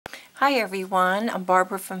Hi everyone, I'm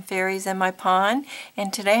Barbara from Fairies in My Pond,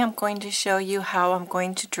 and today I'm going to show you how I'm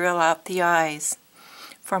going to drill out the eyes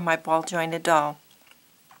for my ball jointed doll.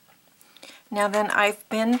 Now then, I've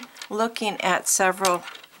been looking at several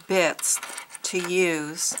bits to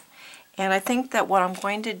use, and I think that what I'm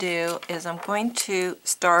going to do is I'm going to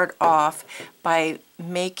start off by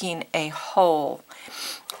making a hole,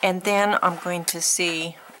 and then I'm going to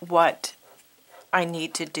see what I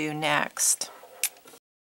need to do next.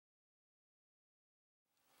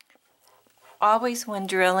 Always when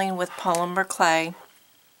drilling with polymer clay,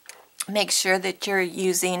 make sure that you're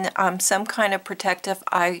using some kind of protective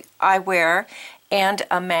eyewear and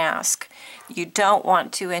a mask. You don't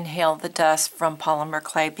want to inhale the dust from polymer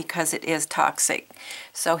clay because it is toxic.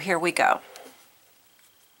 So here we go.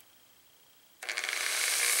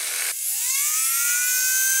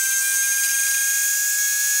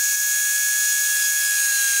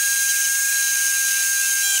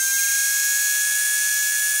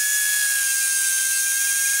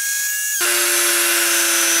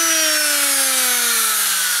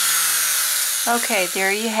 Okay,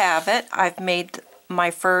 there you have it. I've made my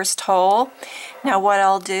first hole. Now what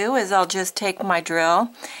I'll do is I'll just take my drill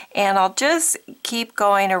and I'll just keep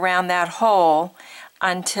going around that hole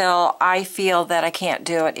until I feel that I can't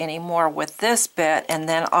do it anymore with this bit, and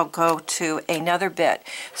then I'll go to another bit.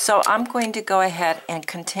 So I'm going to go ahead and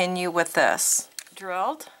continue with this.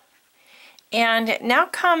 Drilled. And now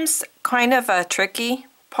comes kind of a tricky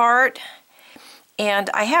part, and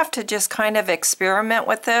I have to just kind of experiment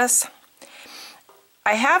with this.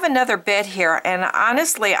 I have another bit here, and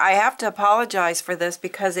honestly I have to apologize for this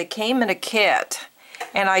because it came in a kit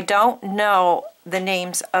and I don't know the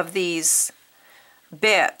names of these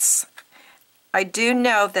bits. I do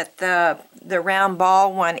know that the round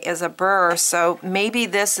ball one is a burr, so maybe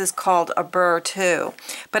this is called a burr too,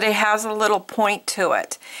 but it has a little point to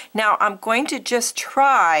it. Now I'm going to just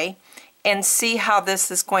try and see how this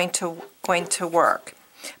is going to work.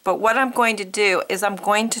 But what I'm going to do is I'm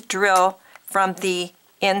going to drill from the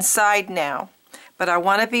inside now, but I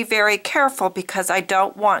want to be very careful because I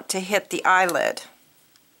don't want to hit the eyelid.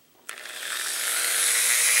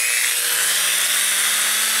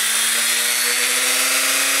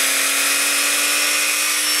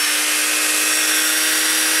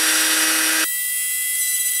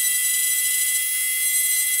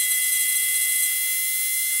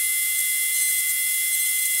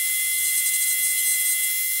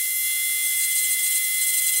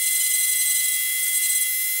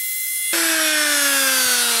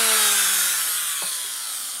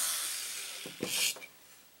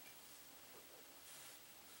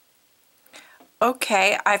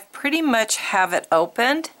 Okay, I've pretty much have it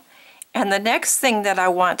opened, and the next thing that I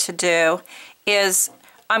want to do is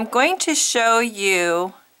I'm going to show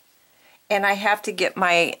you, and I have to get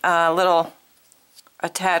my little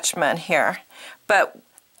attachment here, but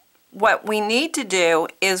what we need to do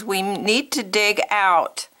is we need to dig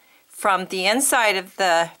out from the inside of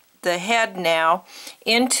the head now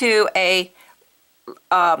into a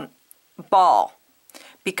ball,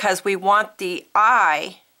 because we want the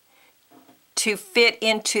eye to fit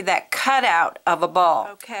into that cutout of a ball.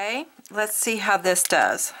 Okay, let's see how this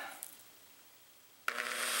does.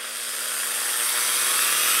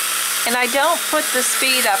 And I don't put the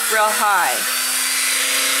speed up real high.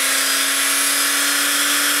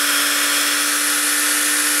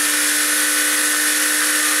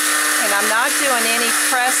 And I'm not doing any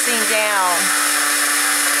pressing down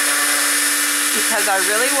because I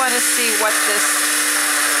really want to see what this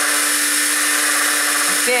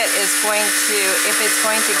bit is going to, if it's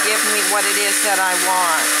going to give me what it is that I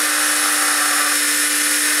want.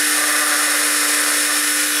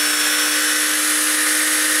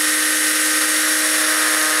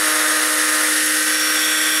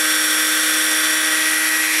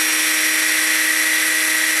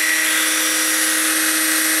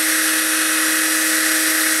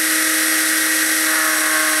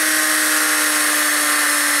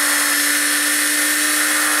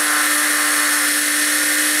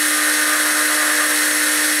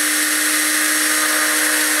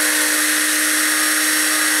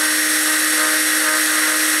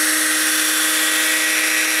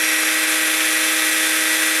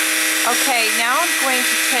 Okay, now I'm going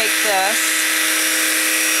to take this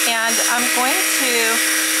and I'm going to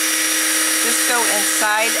just go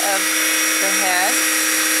inside of the head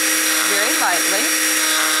very lightly.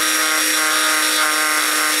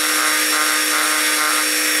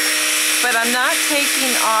 But I'm not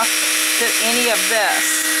taking off any of this.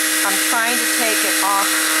 I'm trying to take it off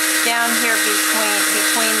down here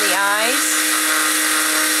between the eyes.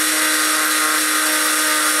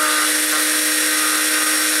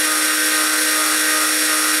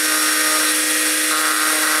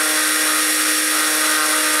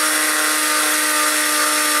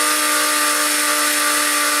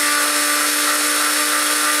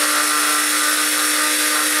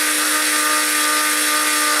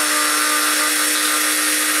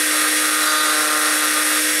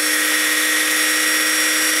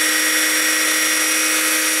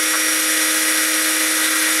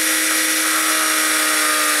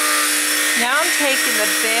 using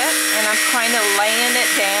the bit and I'm kind of laying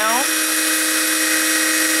it down.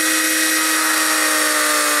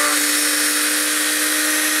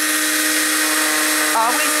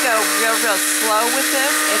 Always go real slow with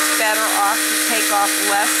this. It's better off to take off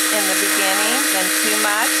less in the beginning than too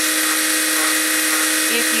much.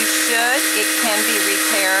 If you should, it can be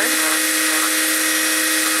repaired.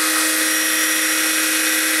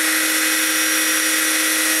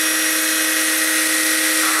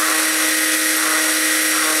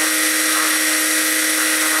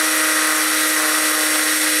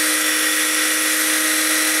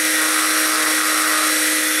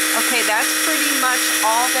 Okay, that's pretty much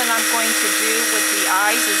all that I'm going to do with the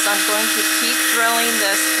eyes. Is I'm going to keep drilling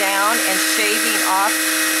this down and shaving off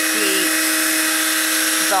the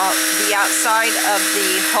outside of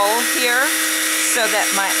the hole here so that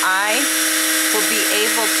my eye will be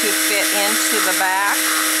able to fit into the back.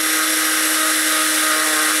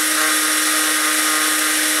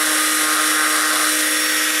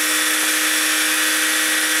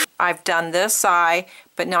 I've done this eye,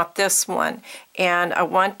 but not this one. And I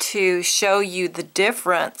want to show you the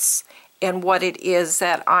difference in what it is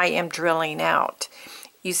that I am drilling out.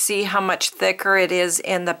 You see how much thicker it is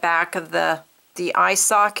in the back of the eye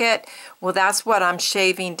socket? Well, that's what I'm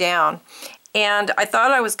shaving down. And I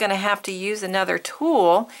thought I was going to have to use another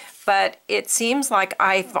tool, but it seems like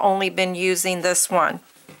I've only been using this one.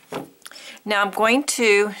 Now I'm going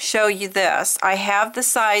to show you this. I have the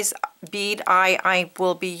size bead eye I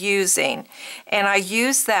will be using, and I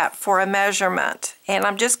use that for a measurement, and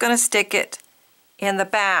I'm just going to stick it in the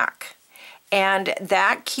back, and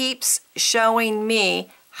that keeps showing me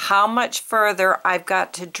how much further I've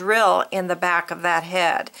got to drill in the back of that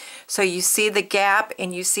head. So you see the gap,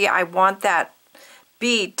 and you see I want that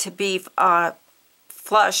bead to be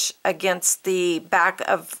flush against the back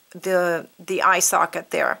of the eye socket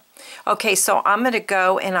there. Okay, so I'm going to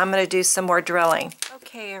go and I'm going to do some more drilling.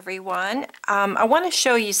 Okay, everyone, I want to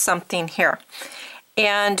show you something here.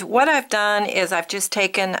 And what I've done is I've just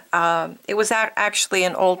taken, it was actually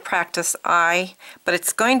an old practice eye, but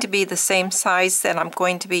it's going to be the same size that I'm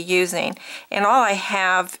going to be using. And all I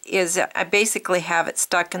have is, I basically have it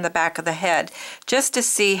stuck in the back of the head just to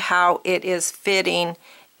see how it is fitting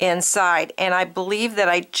inside. And I believe that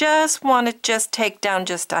I just want to take down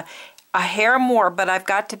just a hair more, but I've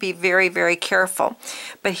got to be very careful.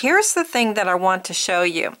 But here's the thing that I want to show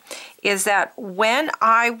you, is that when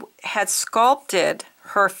I had sculpted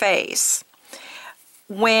her face,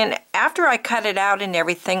 after I cut it out and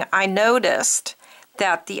everything, I noticed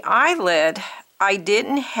that the eyelid, I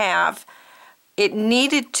didn't have, it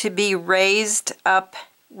needed to be raised up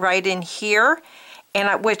right in here,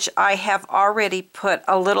 and which I have already put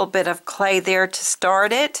a little bit of clay there to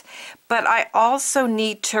start it, but I also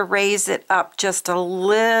need to raise it up just a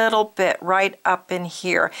little bit right up in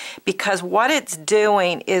here, because what it's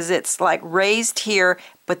doing is it's like raised here,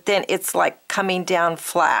 but then it's like coming down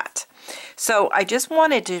flat. So I just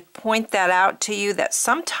wanted to point that out to you, that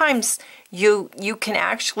sometimes you can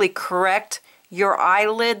actually correct your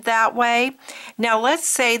eyelid that way. Now let's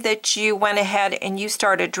say that you went ahead and you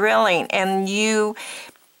started drilling and you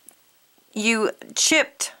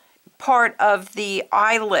chipped part of the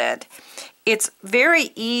eyelid. It's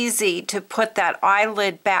very easy to put that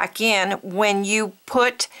eyelid back in when you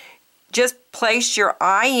just place your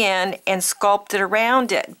eye in and sculpt it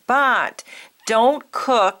around it, but don't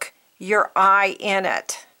cook your eye in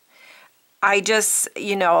it. I just,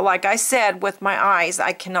 like I said, with my eyes,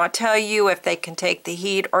 I cannot tell you if they can take the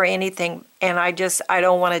heat or anything, and I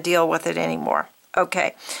don't want to deal with it anymore.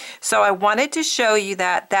 Okay, so I wanted to show you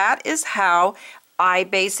that. That is how I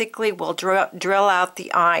basically will drill out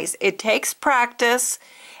the eyes. It takes practice,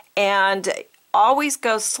 and always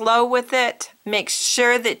go slow with it. Make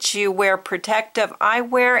sure that you wear protective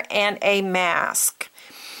eyewear and a mask.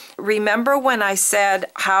 Remember when I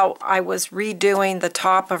said how I was redoing the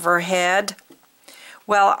top of her head?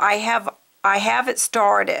 Well, I have it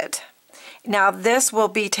started. Now this will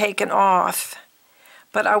be taken off,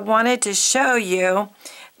 but I wanted to show you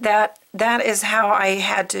that is how I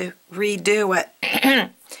had to redo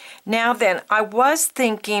it. Now then, I was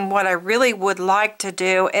thinking what I really would like to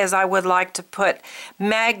do is I would like to put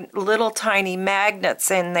little tiny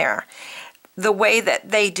magnets in there, the way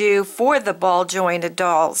that they do for the ball jointed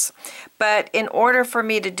dolls. But in order for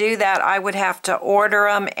me to do that, I would have to order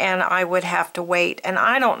them and I would have to wait. And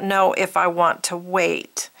I don't know if I want to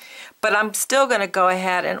wait. But I'm still going to go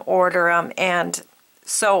ahead and order them, and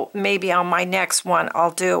so maybe on my next one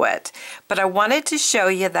I'll do it. But I wanted to show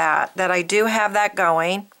you that I do have that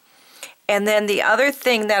going. And then the other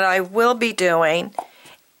thing that I will be doing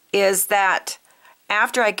is that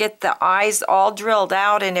after I get the eyes all drilled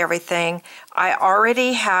out and everything, I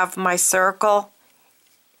already have my circle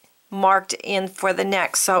marked in for the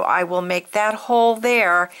neck, so I will make that hole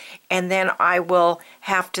there, and then I will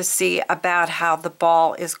have to see about how the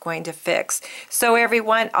ball is going to fix. So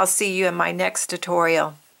everyone, I'll see you in my next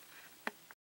tutorial.